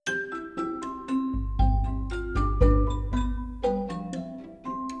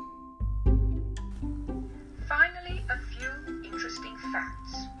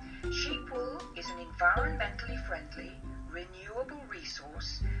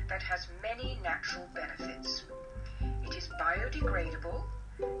resource that has many natural benefits. It is biodegradable,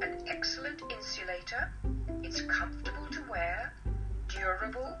 an excellent insulator, it's comfortable to wear,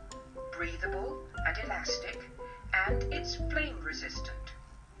 durable, breathable and elastic, and it's flame resistant.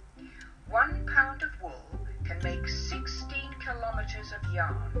 1 pound of wool can make 16 kilometers of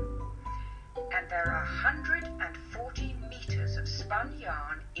yarn, and there are 140 meters of spun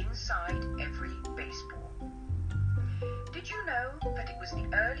yarn inside every baseball. Did you know that it was the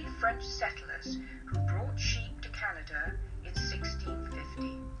early French settlers who brought sheep to Canada in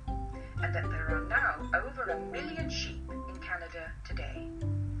 1650, and that there are now over 1 million sheep in Canada today?